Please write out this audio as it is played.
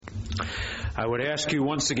I would ask you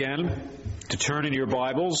once again to turn in your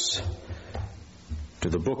Bibles to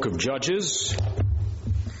the book of Judges,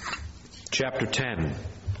 chapter 10.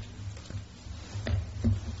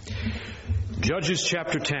 Judges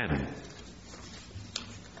chapter 10.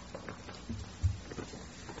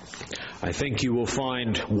 I think you will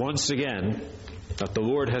find once again that the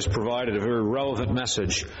Lord has provided a very relevant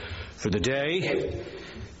message for the day,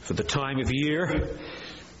 for the time of year,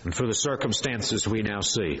 and for the circumstances we now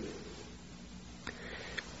see.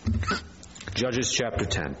 Judges chapter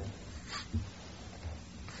 10.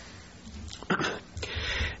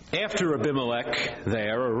 After Abimelech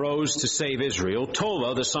there arose to save Israel,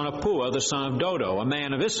 Tola the son of Puah, the son of Dodo, a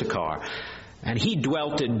man of Issachar, and he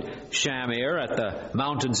dwelt in Shamir at the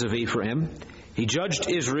mountains of Ephraim. He judged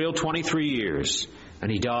Israel 23 years,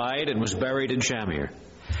 and he died and was buried in Shamir.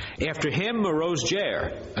 After him arose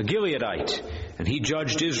Jair, a Gileadite, and he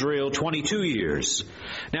judged Israel 22 years.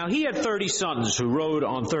 Now he had 30 sons who rode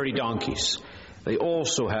on 30 donkeys. They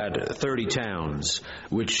also had 30 towns,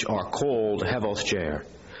 which are called Havoth Jair,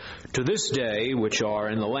 to this day, which are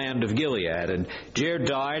in the land of Gilead. And Jair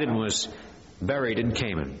died and was buried in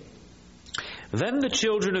Canaan. Then the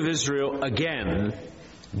children of Israel again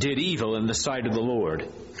did evil in the sight of the Lord,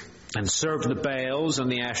 and served the Baals and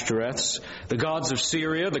the Ashtoreths, the gods of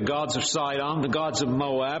Syria, the gods of Sidon, the gods of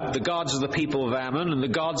Moab, the gods of the people of Ammon, and the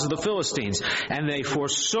gods of the Philistines. And they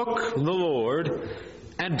forsook the Lord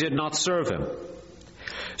and did not serve him.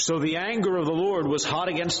 So the anger of the Lord was hot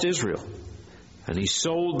against Israel, and he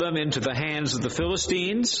sold them into the hands of the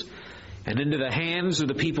Philistines and into the hands of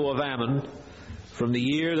the people of Ammon, from the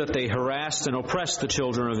year that they harassed and oppressed the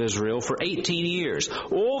children of Israel for 18 years.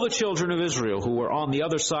 All the children of Israel who were on the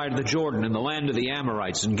other side of the Jordan in the land of the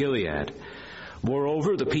Amorites in Gilead.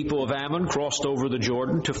 Moreover, the people of Ammon crossed over the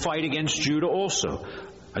Jordan to fight against Judah also,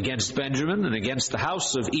 against Benjamin and against the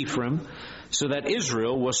house of Ephraim, so that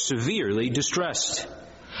Israel was severely distressed.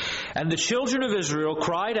 And the children of Israel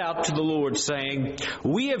cried out to the Lord, saying,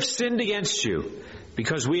 "We have sinned against you,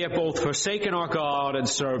 because we have both forsaken our God and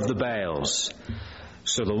served the Baals."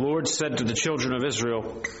 So the Lord said to the children of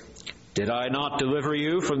Israel, "Did I not deliver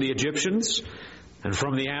you from the Egyptians, and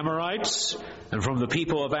from the Amorites, and from the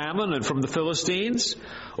people of Ammon, and from the Philistines?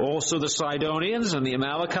 Also the Sidonians, and the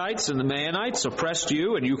Amalekites, and the Maonites oppressed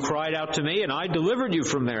you, and you cried out to me, and I delivered you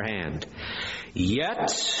from their hand.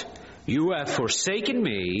 Yet you have forsaken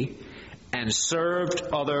me, and served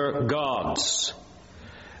other gods.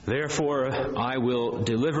 Therefore I will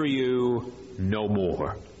deliver you no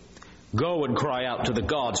more. Go and cry out to the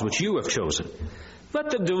gods which you have chosen. Let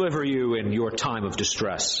them deliver you in your time of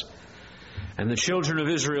distress." And the children of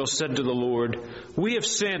Israel said to the Lord, "We have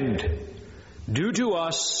sinned. Do to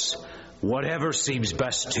us whatever seems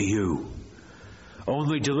best to you.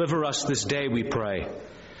 Only deliver us this day, we pray."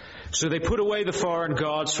 So they put away the foreign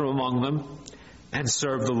gods from among them and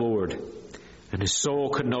served the Lord. And his soul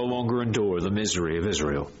could no longer endure the misery of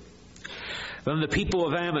Israel. Then the people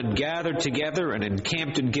of Ammon gathered together and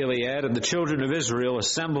encamped in Gilead, and the children of Israel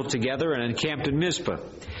assembled together and encamped in Mizpah.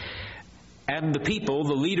 And the people,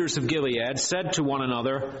 the leaders of Gilead, said to one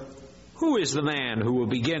another, "Who is the man who will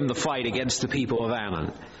begin the fight against the people of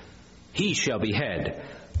Ammon? He shall be head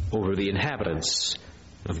over the inhabitants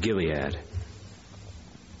of Gilead."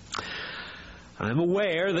 I'm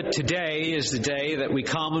aware that today is the day that we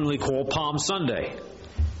commonly call Palm Sunday,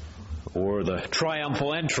 or the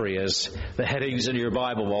triumphal entry, as the headings in your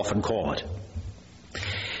Bible often call it.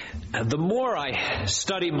 And the more I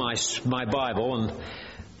study my Bible, and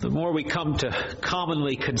the more we come to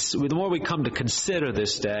consider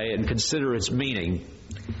this day and consider its meaning,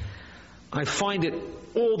 I find it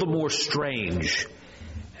all the more strange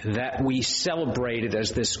that we celebrate it as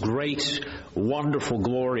this great, wonderful,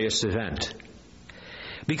 glorious event.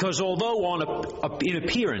 Because although in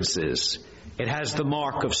appearances it has the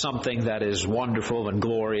mark of something that is wonderful and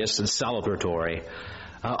glorious and celebratory,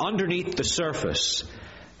 underneath the surface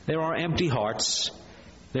there are empty hearts,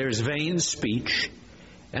 there is vain speech,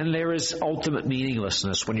 and there is ultimate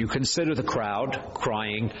meaninglessness when you consider the crowd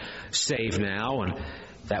crying, "Save now," and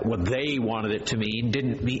that what they wanted it to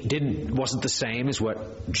mean wasn't the same as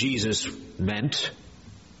what Jesus meant.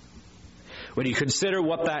 When you consider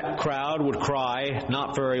what that crowd would cry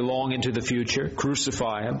not very long into the future,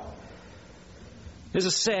 "Crucify him," there's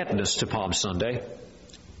a sadness to Palm Sunday.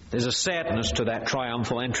 There's a sadness to that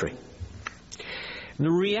triumphal entry. And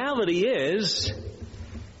the reality is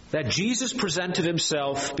that Jesus presented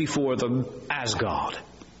himself before them as God.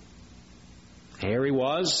 Here he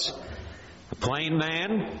was, a plain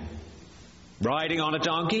man, riding on a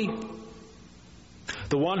donkey,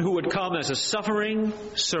 the one who would come as a suffering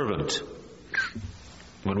servant.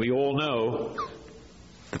 when we all know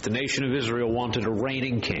that the nation of Israel wanted a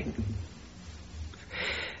reigning king.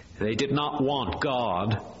 They did not want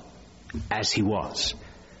God as He was.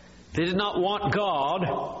 They did not want God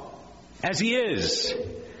as He is.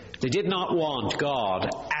 They did not want God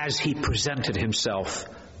as He presented Himself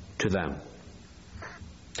to them.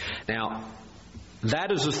 Now,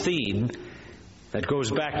 that is a theme that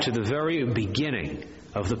goes back to the very beginning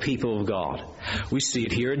of the people of God. We see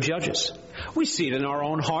it here in Judges. We see it in our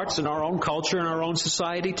own hearts, in our own culture, in our own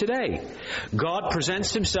society today. God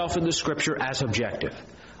presents Himself in the Scripture as objective.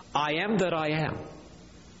 I am that I am.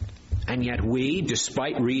 And yet we,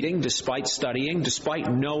 despite reading, despite studying,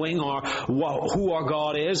 despite knowing who our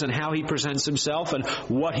God is and how He presents Himself and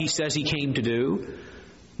what He says He came to do,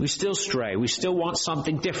 we still stray. We still want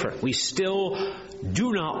something different. We still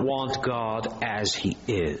do not want God as He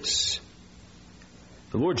is.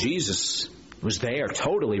 The Lord Jesus was there,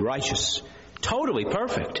 totally righteous, totally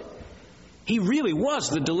perfect. He really was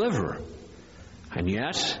the deliverer. And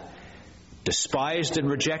yet, despised and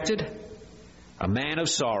rejected, a man of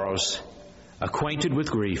sorrows, acquainted with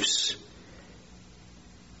griefs.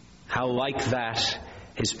 How like that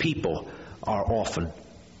His people are often.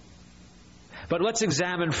 But let's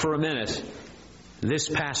examine for a minute this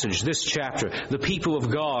passage, this chapter, the people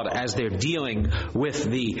of God as they're dealing with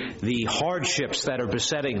the hardships that are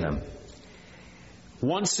besetting them.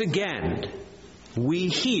 Once again, we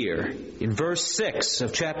hear in verse 6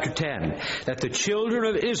 of chapter 10 that the children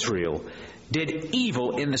of Israel did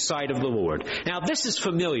evil in the sight of the Lord. Now, this is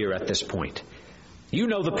familiar at this point. You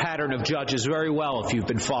know the pattern of Judges very well if you've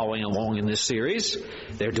been following along in this series.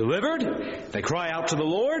 They're delivered, they cry out to the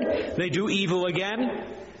Lord, they do evil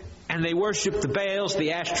again, and they worship the Baals,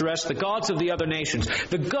 the Ashtoreths, the gods of the other nations.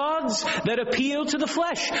 The gods that appeal to the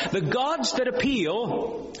flesh. The gods that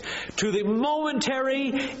appeal to the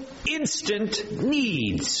momentary, instant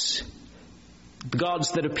needs. The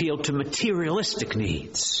gods that appeal to materialistic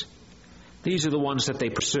needs. These are the ones that they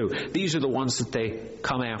pursue. These are the ones that they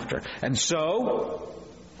come after. And so,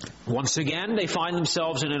 once again, they find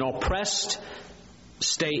themselves in an oppressed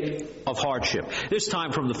state of hardship. This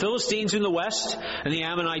time from the Philistines in the west and the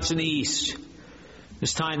Ammonites in the east.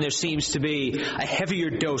 This time there seems to be a heavier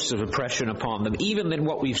dose of oppression upon them, even than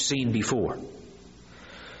what we've seen before.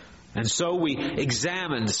 And so we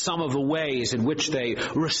examine some of the ways in which they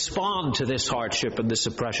respond to this hardship and this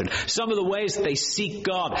oppression. Some of the ways that they seek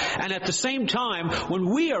God. And at the same time, when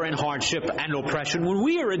we are in hardship and oppression, when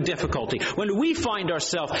we are in difficulty, when we find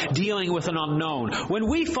ourselves dealing with an unknown, when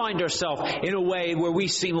we find ourselves in a way where we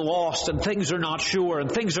seem lost and things are not sure and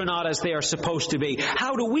things are not as they are supposed to be,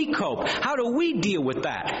 how do we cope? How do we deal with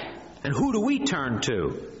that? And who do we turn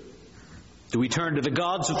to? Do we turn to the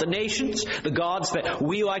gods of the nations, the gods that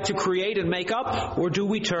we like to create and make up, or do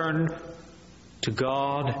we turn to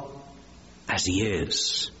God as He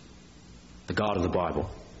is, the God of the Bible?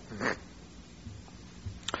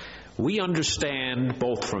 We understand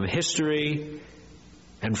both from history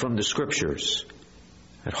and from the Scriptures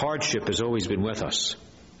that hardship has always been with us.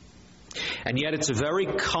 And yet it's a very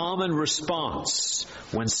common response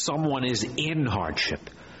when someone is in hardship,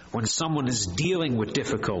 when someone is dealing with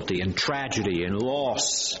difficulty and tragedy and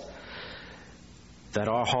loss, that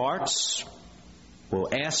our hearts will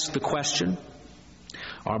ask the question,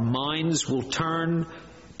 our minds will turn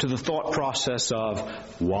to the thought process of,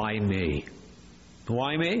 why me?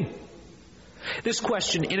 Why me? This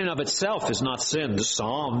question in and of itself is not sin. The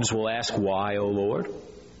Psalms will ask, why, O Lord?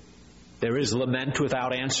 There is lament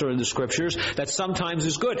without answer in the Scriptures that sometimes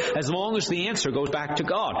is good, as long as the answer goes back to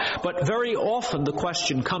God. But very often the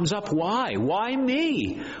question comes up, why? Why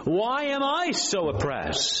me? Why am I so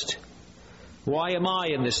oppressed? Why am I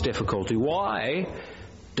in this difficulty? Why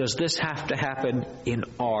does this have to happen in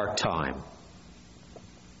our time?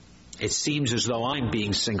 It seems as though I'm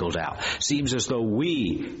being singled out. It seems as though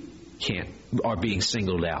we are being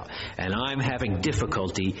singled out. And I'm having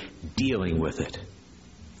difficulty dealing with it.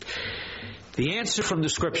 The answer from the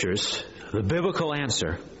Scriptures, the biblical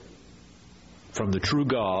answer from the true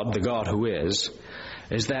God, the God who is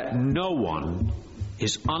that no one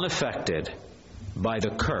is unaffected by the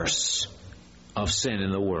curse of sin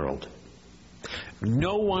in the world.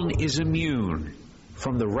 No one is immune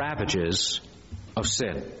from the ravages of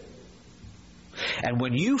sin. And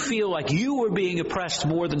when you feel like you are being oppressed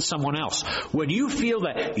more than someone else, when you feel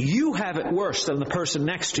that you have it worse than the person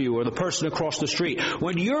next to you or the person across the street,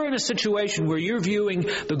 when you're in a situation where you're viewing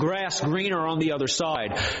the grass greener on the other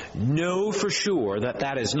side, know for sure that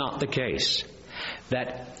that is not the case.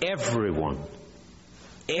 That everyone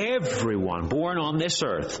born on this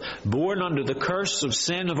earth, born under the curse of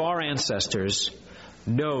sin of our ancestors,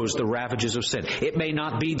 knows the ravages of sin. It may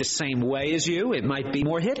not be the same way as you. It might be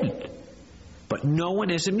more hidden. But no one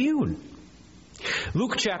is immune.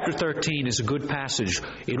 Luke chapter 13 is a good passage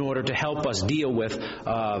in order to help us deal with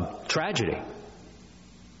tragedy.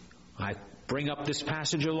 I bring up this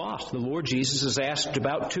passage a lot. The Lord Jesus is asked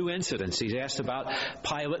about two incidents. He's asked about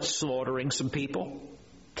Pilate slaughtering some people.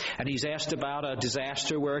 And he's asked about a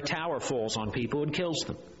disaster where a tower falls on people and kills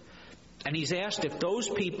them. And he's asked if those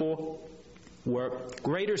people were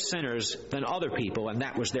greater sinners than other people, and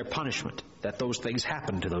that was their punishment, that those things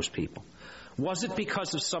happened to those people. Was it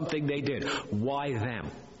because of something they did? Why them?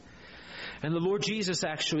 And the Lord Jesus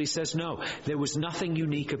actually says, no, there was nothing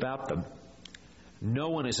unique about them. No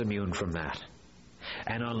one is immune from that.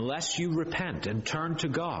 And unless you repent and turn to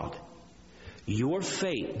God, your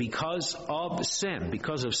fate, because of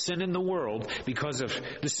sin in the world, because of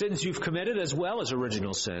the sins you've committed as well as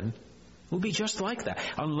original sin, will be just like that.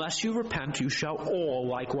 Unless you repent, you shall all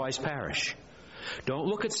likewise perish. Don't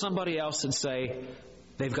look at somebody else and say,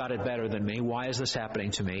 they've got it better than me. Why is this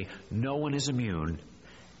happening to me? No one is immune.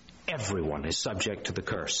 Everyone is subject to the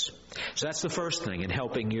curse. So that's the first thing in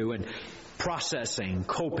helping you in processing,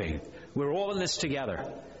 coping. We're all in this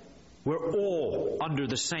together. We're all under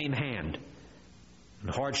the same hand. And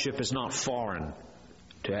hardship is not foreign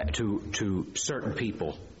to certain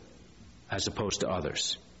people as opposed to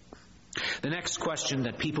others. The next question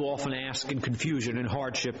that people often ask in confusion, in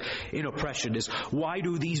hardship, in oppression is, why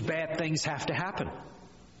do these bad things have to happen?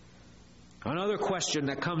 Another question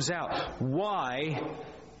that comes out, why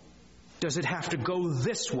does it have to go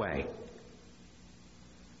this way?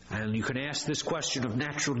 And you can ask this question of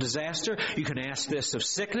natural disaster. You can ask this of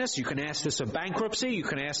sickness. You can ask this of bankruptcy. You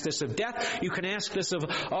can ask this of death. You can ask this of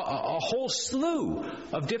a whole slew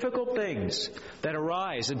of difficult things that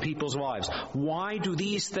arise in people's lives. Why do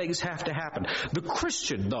these things have to happen? The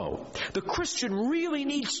Christian really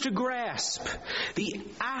needs to grasp the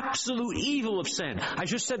absolute evil of sin. I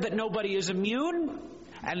just said that nobody is immune,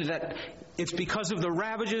 and that it's because of the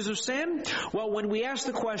ravages of sin. Well, when we ask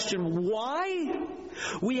the question, why?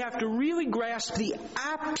 We have to really grasp the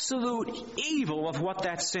absolute evil of what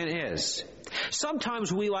that sin is.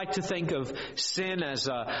 Sometimes we like to think of sin as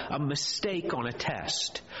a mistake on a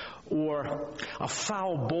test, or a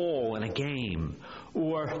foul ball in a game,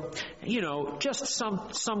 or, just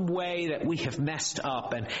some way that we have messed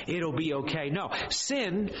up and it'll be okay. No,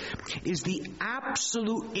 sin is the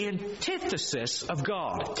absolute antithesis of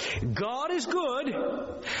God. God is good,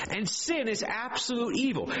 and sin is absolute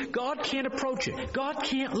evil. God can't approach it. God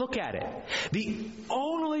can't look at it. The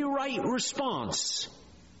only right response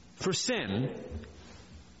for sin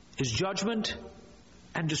is judgment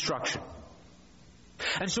and destruction.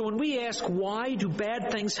 And so when we ask, why do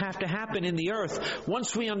bad things have to happen in the earth?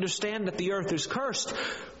 Once we understand that the earth is cursed,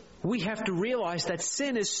 we have to realize that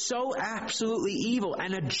sin is so absolutely evil,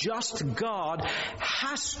 and a just God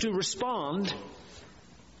has to respond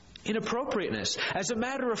in appropriateness. As a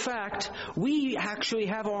matter of fact, we actually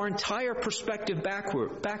have our entire perspective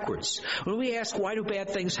backwards. When we ask, why do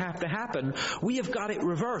bad things have to happen? We have got it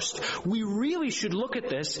reversed. We really should look at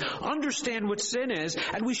this, understand what sin is,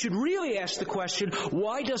 and we should really ask the question,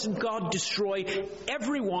 why doesn't God destroy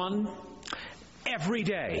everyone every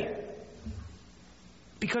day?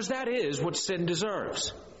 Because that is what sin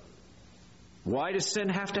deserves. Why does sin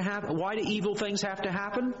have to happen? Why do evil things have to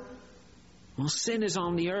happen? Well, sin is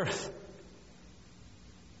on the earth.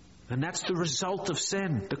 And that's the result of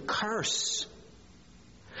sin, the curse.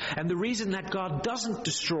 And the reason that God doesn't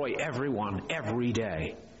destroy everyone every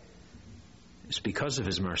day is because of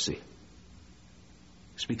His mercy.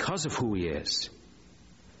 It's because of who He is.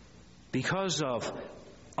 Because of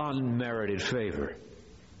unmerited favor.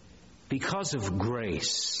 Because of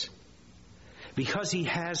grace. Because He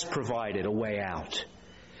has provided a way out.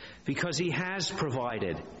 Because He has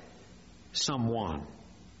provided someone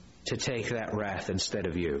to take that wrath instead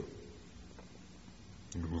of you.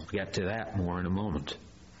 And we'll get to that more in a moment.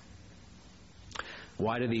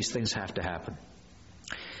 Why do these things have to happen?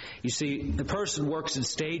 You see, the person works in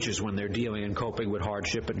stages when they're dealing and coping with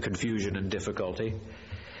hardship and confusion and difficulty.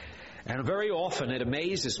 And very often it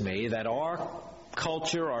amazes me that our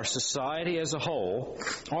culture, our society as a whole,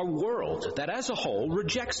 our world that as a whole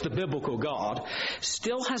rejects the biblical God,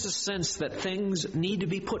 still has a sense that things need to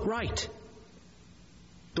be put right.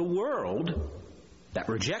 The world that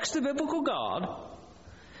rejects the biblical God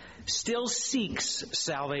still seeks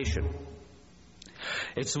salvation.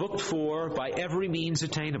 It's looked for by every means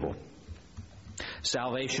attainable.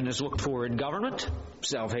 Salvation is looked for in government.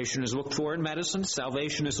 Salvation is looked for in medicine.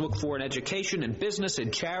 Salvation is looked for in education, in business,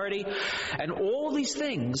 in charity. And all these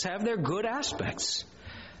things have their good aspects.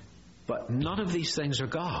 But none of these things are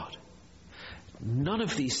God. None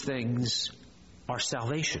of these things are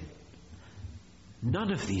salvation.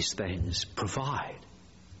 None of these things provide.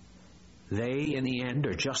 They, in the end,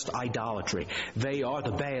 are just idolatry. They are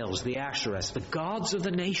the Baals, the Asherahs, the gods of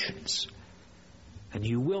the nations. And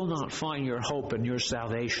you will not find your hope and your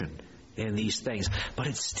salvation in these things. But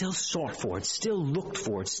it's still sought for, it's still looked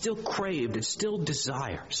for, it's still craved, it's still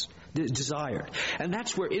desired. And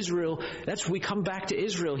that's where we come back to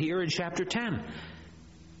Israel here in chapter 10.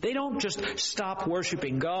 They don't just stop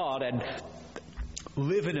worshiping God and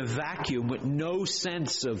live in a vacuum with no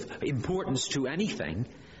sense of importance to anything.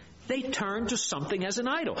 They turn to something as an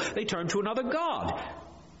idol. They turn to another god.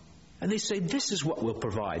 And they say, this is what will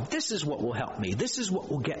provide. This is what will help me. This is what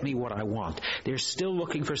will get me what I want. They're still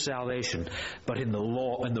looking for salvation, but in the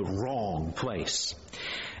wrong place.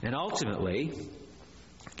 And ultimately,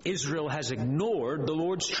 Israel has ignored the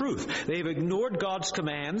Lord's truth. They've ignored God's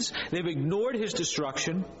commands. They've ignored His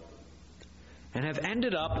destruction. And have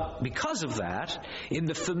ended up, because of that, in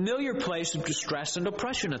the familiar place of distress and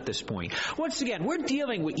oppression at this point. Once again, we're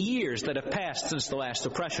dealing with years that have passed since the last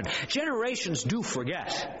oppression. Generations do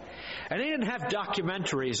forget. And they didn't have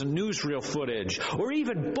documentaries and newsreel footage, or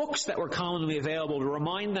even books that were commonly available to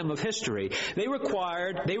remind them of history. They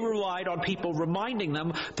relied on people reminding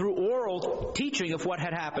them through oral teaching of what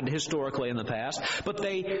had happened historically in the past. But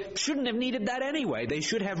they shouldn't have needed that anyway. They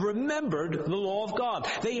should have remembered the law of God.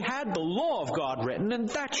 They had the law of God written, and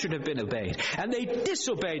that should have been obeyed. And they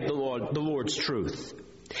disobeyed the Lord's truth.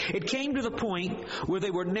 It came to the point where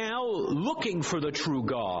they were now looking for the true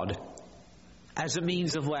God as a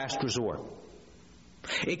means of last resort.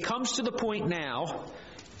 It comes to the point now,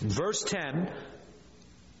 in verse 10,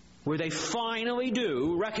 where they finally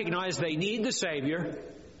do recognize they need the Savior,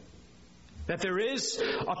 that there is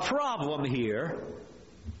a problem here,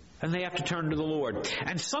 and they have to turn to the Lord.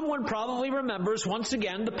 And someone probably remembers once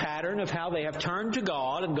again the pattern of how they have turned to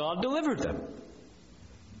God and God delivered them.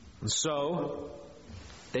 And so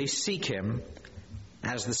they seek Him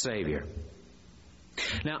as the Savior.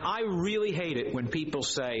 Now, I really hate it when people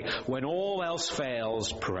say, when all else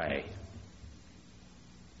fails, pray.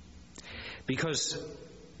 Because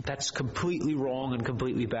that's completely wrong and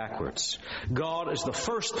completely backwards. God is the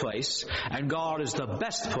first place, and God is the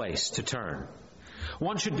best place to turn.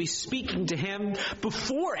 One should be speaking to Him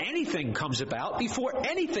before anything comes about, before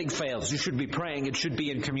anything fails. You should be praying and should be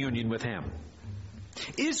in communion with Him.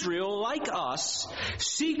 Israel, like us,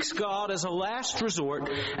 seeks God as a last resort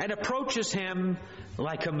and approaches Him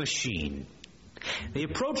like a machine. They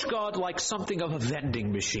approach God like something of a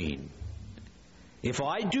vending machine. If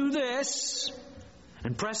I do this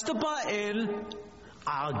and press the button,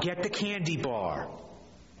 I'll get the candy bar.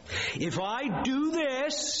 If I do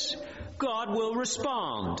this, God will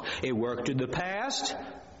respond. It worked in the past.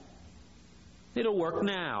 It'll work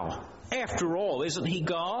now. After all, isn't He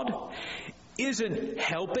God? Isn't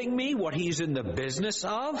helping me what He's in the business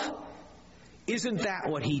of? Isn't that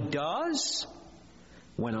what He does?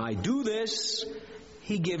 When I do this,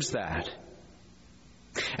 He gives that.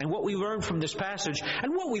 And what we learn from this passage,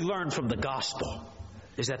 and what we learn from the gospel,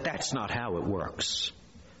 is that that's not how it works.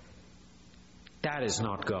 That is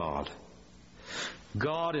not God.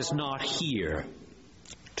 God is not here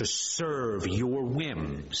to serve your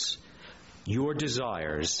whims, your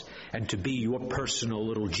desires, and to be your personal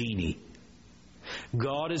little genie.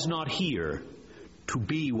 God is not here to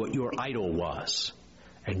be what your idol was.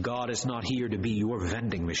 And God is not here to be your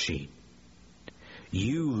vending machine.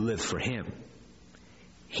 You live for Him.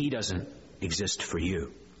 He doesn't exist for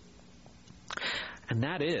you. And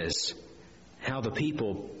that is how the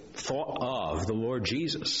people thought of the Lord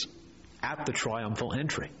Jesus at the triumphal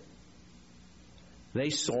entry.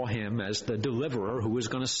 They saw Him as the deliverer who was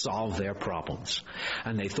going to solve their problems.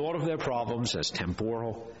 And they thought of their problems as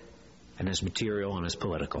temporal and as material and as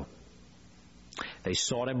political. They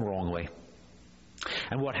sought Him wrongly.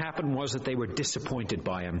 And what happened was that they were disappointed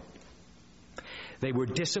by Him. They were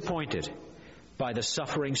disappointed by the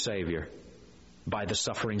suffering Savior, by the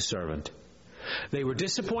suffering servant. They were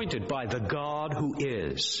disappointed by the God who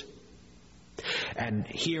is. And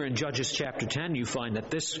here in Judges chapter 10, you find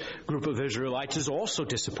that this group of Israelites is also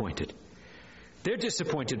disappointed. They're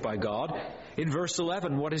disappointed by God. In verse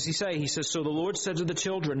 11, what does He say? He says, "So the Lord said to the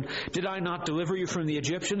children, did I not deliver you from the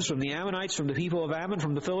Egyptians, from the Ammonites, from the people of Ammon,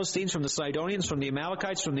 from the Philistines, from the Sidonians, from the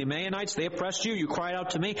Amalekites, from the Maonites? They oppressed you. You cried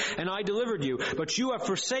out to me, and I delivered you. But you have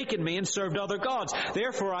forsaken me and served other gods.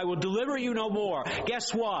 Therefore I will deliver you no more."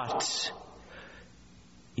 Guess what?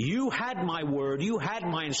 You had my word. You had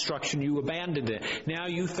my instruction. You abandoned it. Now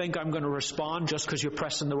you think I'm going to respond just because you're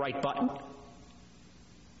pressing the right button?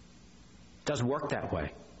 Doesn't work that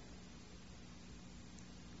way.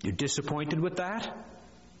 You're disappointed with that?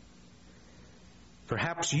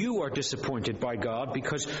 Perhaps you are disappointed by God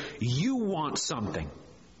because you want something,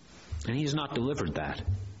 and He's not delivered that.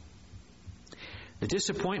 The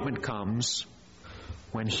disappointment comes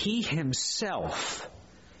when He Himself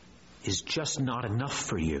is just not enough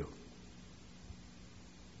for you.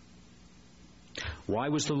 Why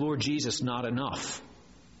was the Lord Jesus not enough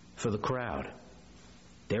for the crowd?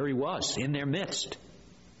 There He was, in their midst.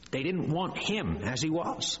 They didn't want Him as He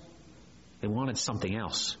was. They wanted something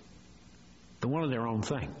else. They wanted their own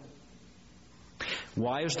thing.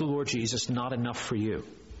 Why is the Lord Jesus not enough for you?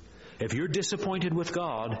 If you're disappointed with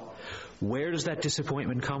God, where does that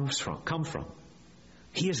disappointment come from?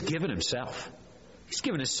 He has given Himself. He's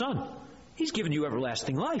given His Son. He's given you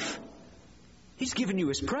everlasting life. He's given you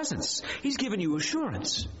His presence. He's given you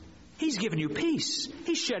assurance. He's given you peace.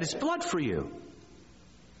 He shed His blood for you.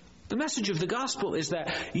 The message of the gospel is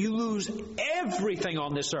that you lose everything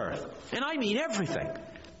on this earth. And I mean everything.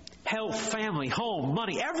 Health, family, home,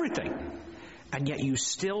 money, everything. And yet you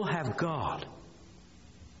still have God.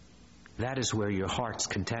 That is where your heart's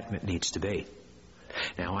contentment needs to be.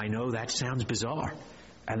 Now, I know that sounds bizarre.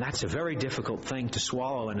 And that's a very difficult thing to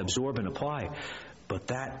swallow and absorb and apply. But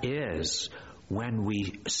that is when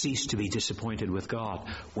we cease to be disappointed with God.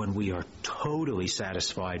 When we are totally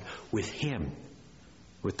satisfied with Him.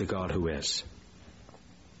 With the God who is.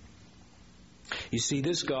 You see,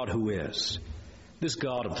 this God who is, this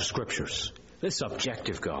God of the Scriptures, this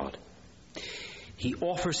objective God, He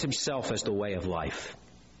offers Himself as the way of life.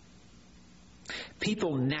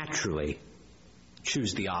 People naturally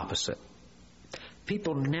choose the opposite.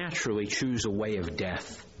 People naturally choose a way of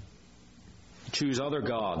death. Choose other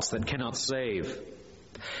gods that cannot save.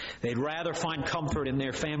 They'd rather find comfort in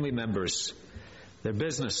their family members, their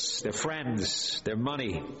business, their friends, their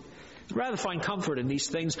money. They'd rather find comfort in these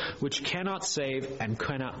things which cannot save and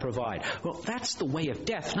cannot provide. Well, that's the way of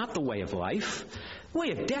death, not the way of life. The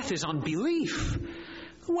way of death is unbelief.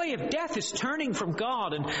 The way of death is turning from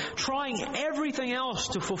God and trying everything else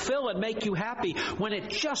to fulfill and make you happy when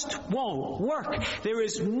it just won't work. There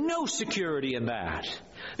is no security in that.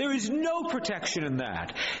 There is no protection in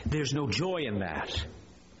that. There's no joy in that.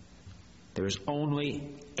 There is only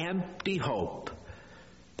empty hope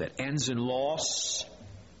that ends in loss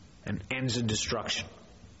and ends in destruction.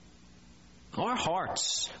 Our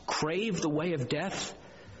hearts crave the way of death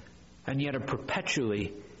and yet are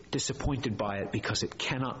perpetually disappointed by it because it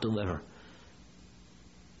cannot deliver.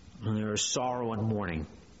 And there is sorrow and mourning.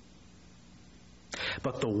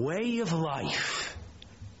 But the way of life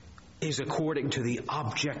is according to the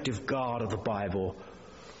objective God of the Bible,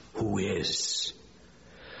 who is.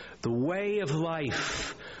 The way of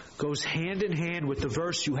life goes hand in hand with the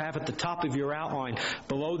verse you have at the top of your outline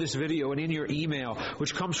below this video and in your email,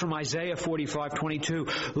 which comes from Isaiah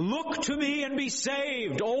 45:22. Look to me and be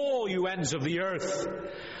saved, all you ends of the earth,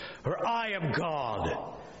 for I am God,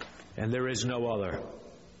 and there is no other.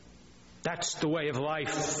 That's the way of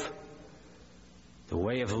life. The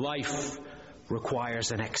way of life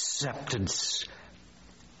requires an acceptance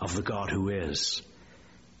of the God who is,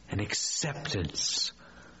 an acceptance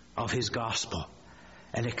of His gospel,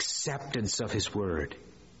 an acceptance of His word.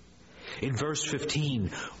 In verse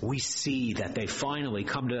 15, we see that they finally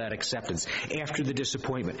come to that acceptance. After the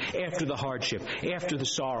disappointment, after the hardship, after the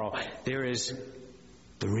sorrow, there is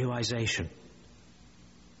the realization.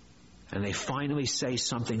 And they finally say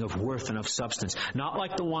something of worth and of substance. Not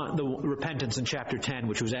like the repentance in chapter 10,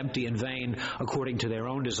 which was empty and vain according to their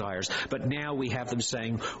own desires. But now we have them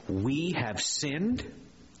saying, we have sinned.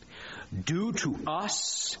 Do to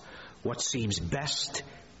us what seems best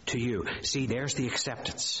to you. See, there's the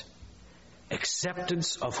acceptance.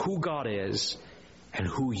 Acceptance of who God is and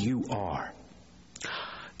who you are.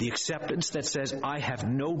 The acceptance that says, I have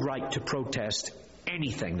no right to protest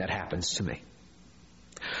anything that happens to me.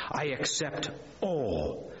 I accept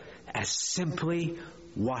all as simply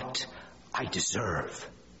what I deserve.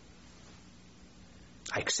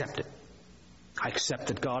 I accept it. I accept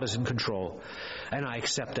that God is in control. And I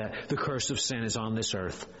accept that the curse of sin is on this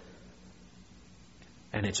earth.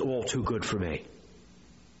 And it's all too good for me.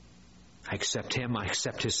 I accept Him. I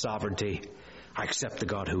accept His sovereignty. I accept the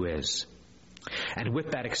God who is. And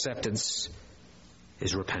with that acceptance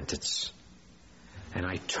is repentance. And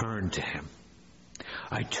I turn to Him.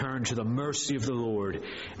 I turn to the mercy of the Lord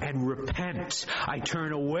and repent. I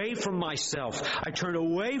turn away from myself. I turn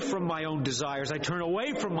away from my own desires. I turn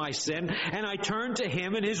away from my sin, and I turn to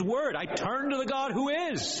Him and His Word. I turn to the God who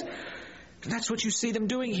is. And that's what you see them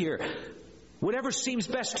doing here. Whatever seems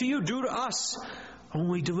best to you, do to us.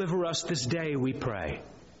 Only deliver us this day, we pray.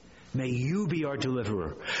 May you be our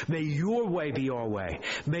deliverer. May your way be our way.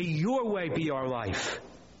 May your way be our life.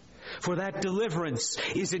 For that deliverance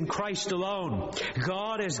is in Christ alone.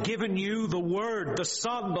 God has given you the Word, the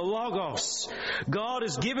Son, the Logos. God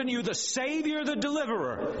has given you the Savior, the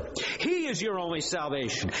Deliverer. He is your only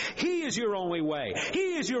salvation. He is your only way.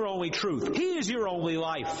 He is your only truth. He is your only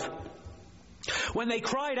life. When they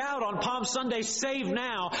cried out on Palm Sunday, "Save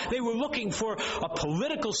now," they were looking for a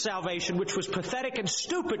political salvation which was pathetic and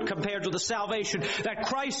stupid compared to the salvation that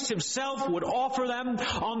Christ Himself would offer them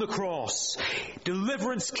on the cross.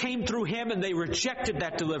 Deliverance came through Him, and they rejected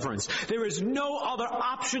that deliverance. There is no other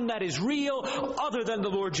option that is real other than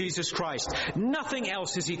the Lord Jesus Christ. Nothing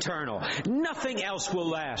else is eternal. Nothing else will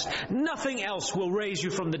last. Nothing else will raise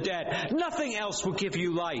you from the dead. Nothing else will give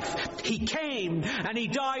you life. He came and He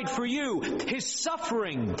died for you. His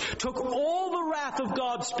suffering took all the wrath of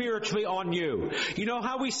God spiritually on you. You know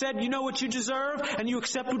how we said, you know what you deserve and you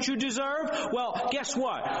accept what you deserve? Well, guess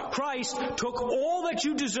what? Christ took all that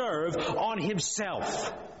you deserve on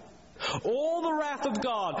Himself. All the wrath of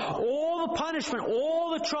God, all the punishment,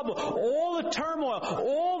 all the trouble, all the turmoil,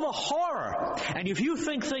 all the horror. And if you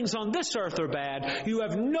think things on this earth are bad, you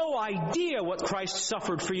have no idea what Christ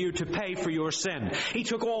suffered for you to pay for your sin. He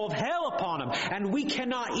took all of hell upon Him, and we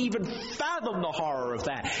cannot even fathom the horror of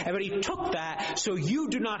that. But He took that so you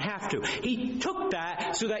do not have to. He took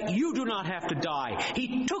that so that you do not have to die.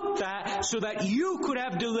 He took that so that you could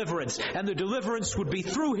have deliverance, and the deliverance would be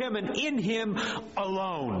through Him and in Him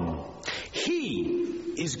alone. He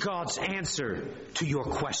is God's answer to your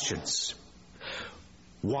questions.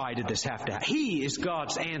 Why did this have to happen? He is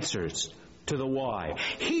God's answers to the why.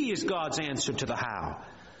 He is God's answer to the how.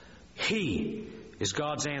 He is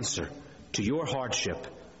God's answer to your hardship.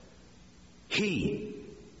 He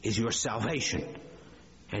is your salvation.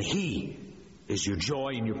 And He is your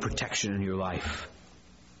joy and your protection in your life.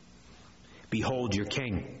 Behold your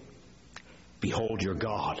King. Behold your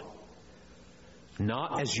God.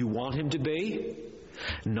 Not as you want Him to be,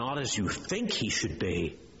 not as you think He should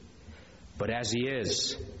be, but as He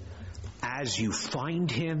is, as you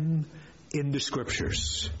find Him in the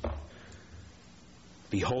Scriptures.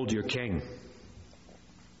 Behold your King.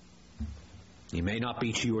 He may not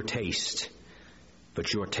be to your taste,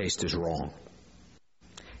 but your taste is wrong,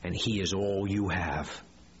 and He is all you have.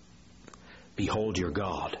 Behold your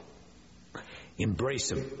God.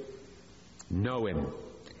 Embrace Him. Know Him.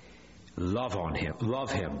 Love on Him,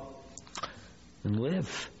 love Him, and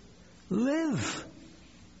live. Live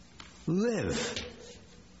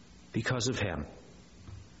because of Him.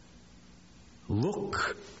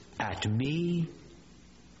 Look at me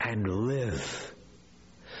and live.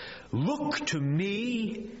 Look to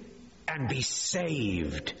me and be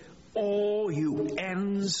saved, all you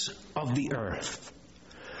ends of the earth.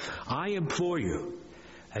 I implore you,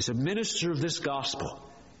 as a minister of this gospel,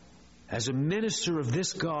 as a minister of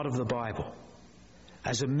this God of the Bible,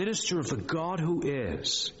 as a minister of the God who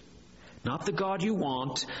is, not the God you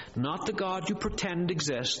want, not the God you pretend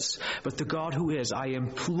exists, but the God who is, I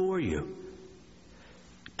implore you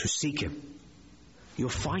to seek Him. You'll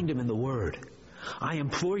find Him in the Word. I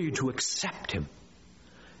implore you to accept Him,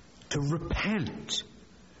 to repent,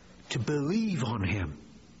 to believe on Him,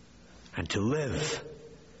 and to live,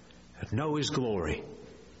 and know His glory,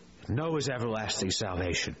 and know His everlasting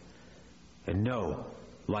salvation, and know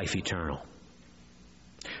life eternal.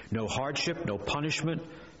 No hardship, no punishment,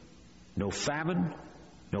 no famine,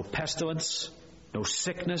 no pestilence, no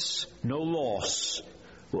sickness, no loss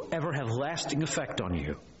will ever have lasting effect on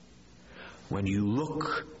you when you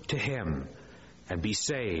look to Him and be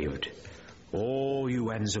saved, all you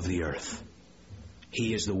ends of the earth.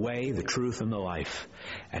 He is the way, the truth, and the life,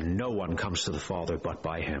 and no one comes to the Father but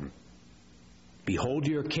by Him. Behold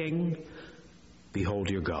your King, behold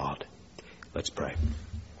your God. Let's pray.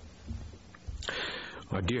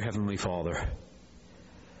 Our dear Heavenly Father,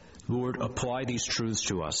 Lord, apply these truths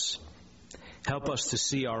to us. Help us to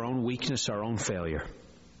see our own weakness, our own failure.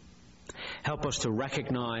 Help us to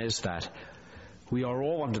recognize that we are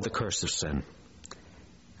all under the curse of sin,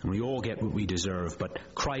 and we all get what we deserve, but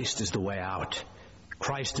Christ is the way out.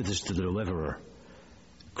 Christ is the deliverer.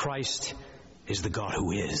 Christ is the God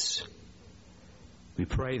who is. We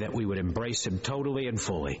pray that we would embrace Him totally and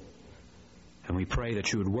fully, and we pray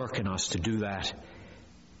that You would work in us to do that,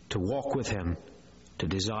 to walk with Him, to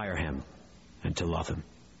desire Him, and to love Him.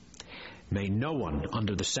 May no one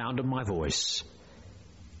under the sound of my voice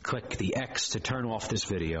click the X to turn off this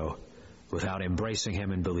video without embracing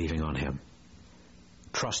Him and believing on Him.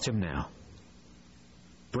 Trust Him now.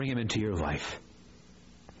 Bring Him into your life.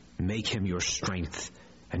 Make Him your strength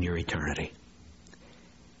and your eternity.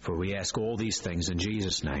 For we ask all these things in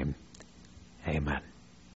Jesus' name. Amen.